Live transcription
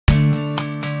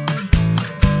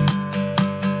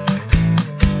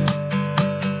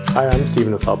Hi, I'm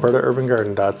Stephen with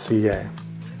AlbertaUrbanGarden.ca.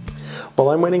 While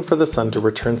I'm waiting for the sun to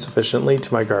return sufficiently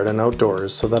to my garden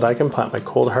outdoors so that I can plant my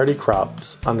cold hardy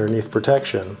crops underneath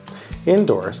protection,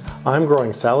 indoors I'm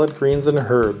growing salad greens and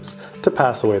herbs to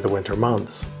pass away the winter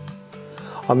months.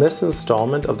 On this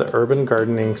installment of the Urban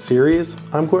Gardening series,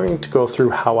 I'm going to go through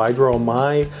how I grow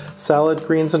my salad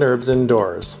greens and herbs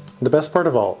indoors. The best part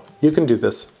of all, you can do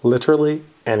this literally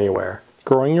anywhere.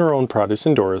 Growing your own produce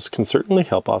indoors can certainly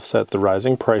help offset the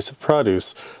rising price of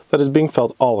produce that is being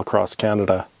felt all across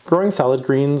Canada. Growing salad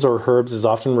greens or herbs is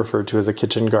often referred to as a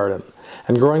kitchen garden,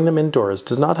 and growing them indoors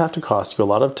does not have to cost you a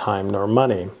lot of time nor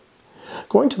money.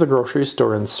 Going to the grocery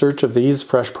store in search of these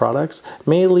fresh products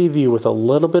may leave you with a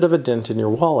little bit of a dent in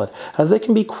your wallet, as they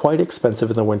can be quite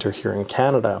expensive in the winter here in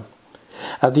Canada.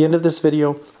 At the end of this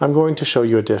video, I'm going to show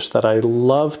you a dish that I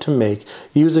love to make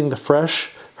using the fresh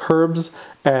herbs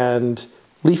and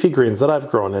leafy greens that I've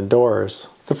grown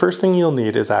indoors. The first thing you'll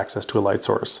need is access to a light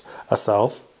source. A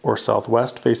south or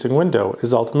southwest facing window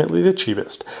is ultimately the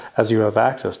cheapest, as you have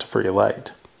access to free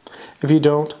light. If you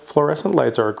don't, fluorescent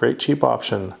lights are a great cheap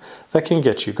option that can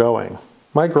get you going.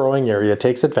 My growing area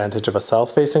takes advantage of a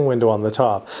south-facing window on the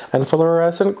top and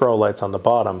fluorescent grow lights on the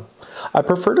bottom. I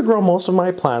prefer to grow most of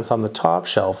my plants on the top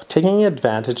shelf, taking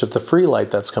advantage of the free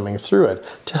light that's coming through it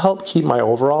to help keep my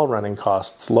overall running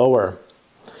costs lower.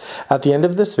 At the end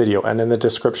of this video and in the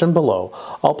description below,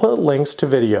 I'll put links to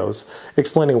videos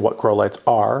explaining what grow lights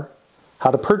are,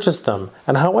 how to purchase them,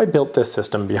 and how I built this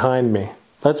system behind me.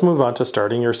 Let's move on to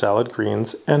starting your salad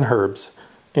greens and herbs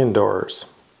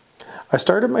indoors. I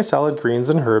started my salad greens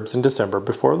and herbs in December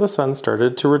before the sun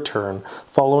started to return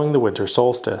following the winter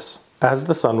solstice. As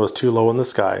the sun was too low in the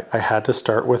sky, I had to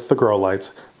start with the grow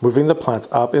lights, moving the plants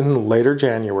up in later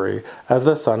January as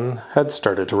the sun had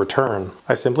started to return.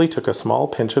 I simply took a small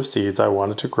pinch of seeds I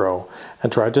wanted to grow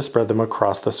and tried to spread them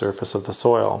across the surface of the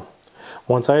soil.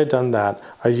 Once I had done that,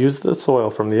 I used the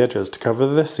soil from the edges to cover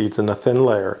the seeds in a thin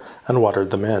layer and watered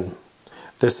them in.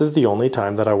 This is the only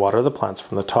time that I water the plants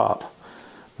from the top.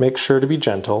 Make sure to be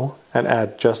gentle and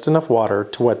add just enough water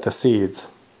to wet the seeds.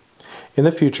 In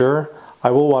the future, I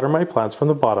will water my plants from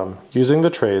the bottom using the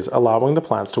trays, allowing the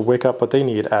plants to wake up what they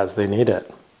need as they need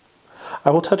it. I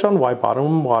will touch on why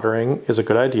bottom watering is a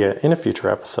good idea in a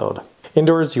future episode.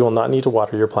 Indoors, you will not need to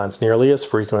water your plants nearly as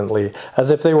frequently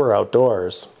as if they were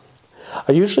outdoors.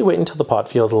 I usually wait until the pot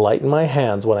feels light in my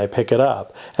hands when I pick it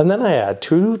up, and then I add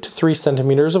 2 to 3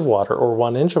 centimeters of water or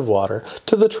 1 inch of water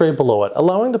to the tray below it,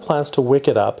 allowing the plants to wick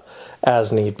it up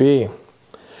as need be.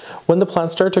 When the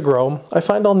plants start to grow, I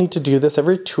find I'll need to do this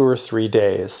every 2 or 3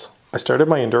 days. I started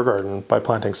my indoor garden by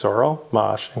planting sorrel,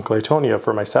 mosh, and claytonia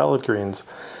for my salad greens,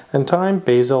 and thyme,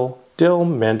 basil, dill,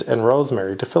 mint, and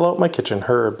rosemary to fill out my kitchen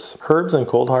herbs. Herbs and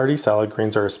cold hardy salad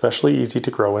greens are especially easy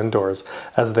to grow indoors,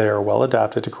 as they are well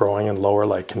adapted to growing in lower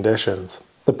light conditions.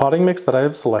 The potting mix that I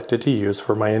have selected to use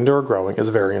for my indoor growing is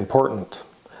very important.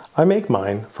 I make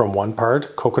mine from 1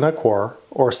 part coconut coir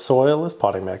or soilless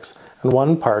potting mix and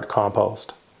 1 part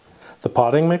compost. The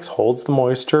potting mix holds the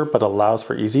moisture but allows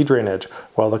for easy drainage,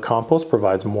 while the compost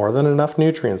provides more than enough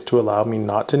nutrients to allow me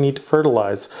not to need to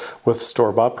fertilize with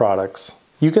store-bought products.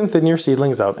 You can thin your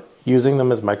seedlings out using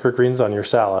them as microgreens on your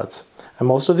salads, and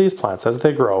most of these plants, as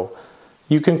they grow,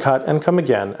 you can cut and come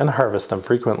again and harvest them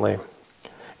frequently.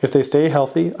 If they stay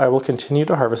healthy, I will continue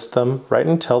to harvest them right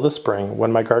until the spring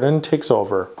when my garden takes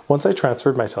over. Once I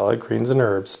transferred my salad greens and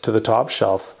herbs to the top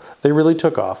shelf, they really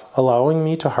took off, allowing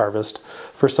me to harvest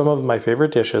for some of my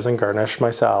favorite dishes and garnish my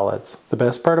salads. The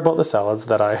best part about the salads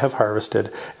that I have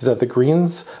harvested is that the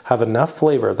greens have enough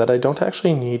flavor that I don't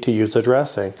actually need to use a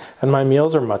dressing, and my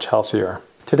meals are much healthier.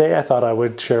 Today I thought I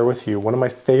would share with you one of my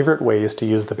favorite ways to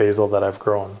use the basil that I've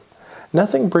grown.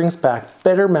 Nothing brings back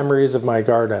better memories of my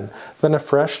garden than a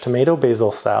fresh tomato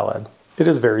basil salad. It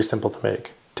is very simple to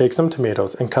make. Take some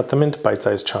tomatoes and cut them into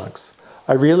bite-sized chunks.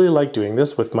 I really like doing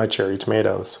this with my cherry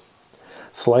tomatoes.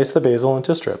 Slice the basil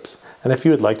into strips, and if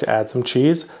you would like to add some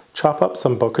cheese, chop up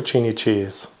some bocconcini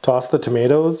cheese. Toss the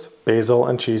tomatoes, basil,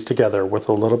 and cheese together with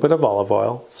a little bit of olive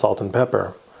oil, salt, and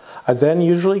pepper. I then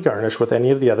usually garnish with any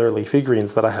of the other leafy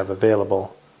greens that I have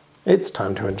available. It's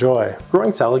time to enjoy.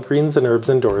 Growing salad greens and herbs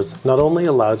indoors not only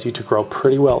allows you to grow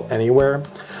pretty well anywhere,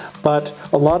 but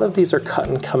a lot of these are cut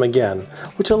and come again,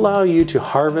 which allow you to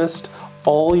harvest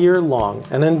all year long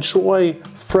and enjoy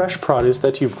fresh produce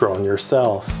that you've grown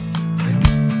yourself.